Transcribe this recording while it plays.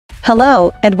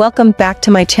Hello, and welcome back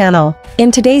to my channel. In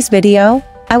today's video,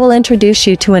 I will introduce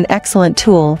you to an excellent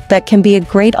tool that can be a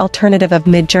great alternative of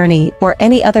Midjourney or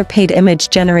any other paid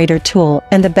image generator tool,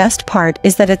 and the best part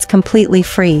is that it's completely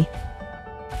free.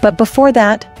 But before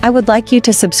that, I would like you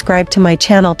to subscribe to my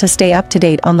channel to stay up to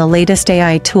date on the latest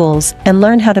AI tools and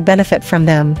learn how to benefit from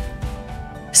them.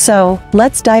 So,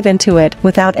 let's dive into it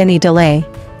without any delay.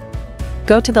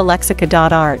 Go to the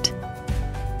lexica.art.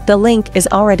 The link is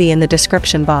already in the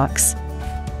description box.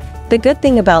 The good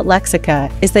thing about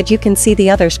Lexica is that you can see the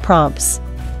others' prompts.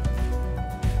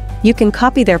 You can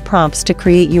copy their prompts to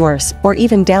create yours or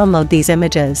even download these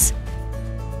images.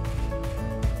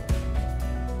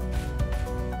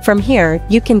 From here,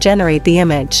 you can generate the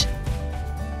image.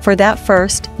 For that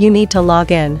first, you need to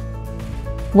log in.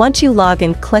 Once you log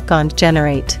in, click on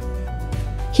Generate.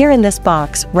 Here in this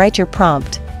box, write your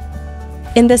prompt.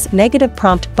 In this negative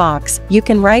prompt box, you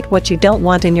can write what you don't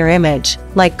want in your image,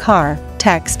 like car,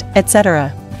 text,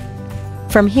 etc.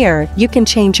 From here, you can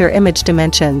change your image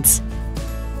dimensions.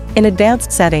 In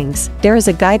advanced settings, there is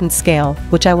a guidance scale,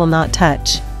 which I will not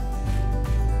touch.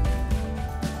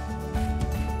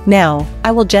 Now,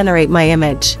 I will generate my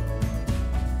image.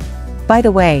 By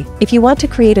the way, if you want to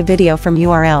create a video from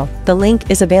URL, the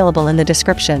link is available in the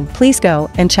description. Please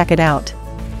go and check it out.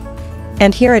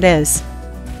 And here it is.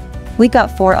 We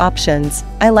got 4 options.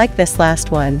 I like this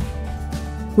last one.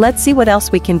 Let's see what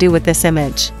else we can do with this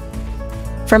image.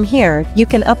 From here, you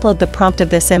can upload the prompt of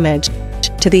this image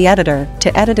to the editor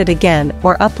to edit it again,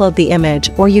 or upload the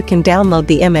image, or you can download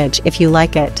the image if you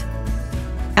like it.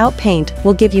 Outpaint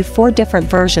will give you 4 different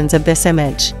versions of this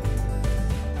image.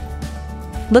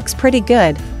 Looks pretty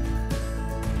good.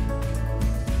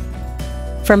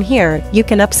 From here, you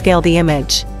can upscale the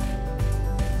image.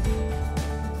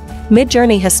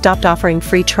 Midjourney has stopped offering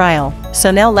free trial,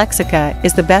 so now Lexica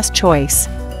is the best choice.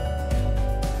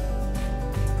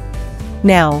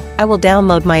 Now, I will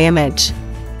download my image.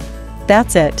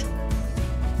 That's it.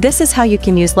 This is how you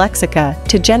can use Lexica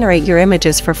to generate your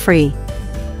images for free.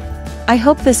 I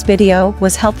hope this video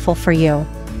was helpful for you.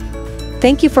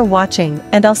 Thank you for watching,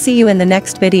 and I'll see you in the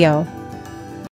next video.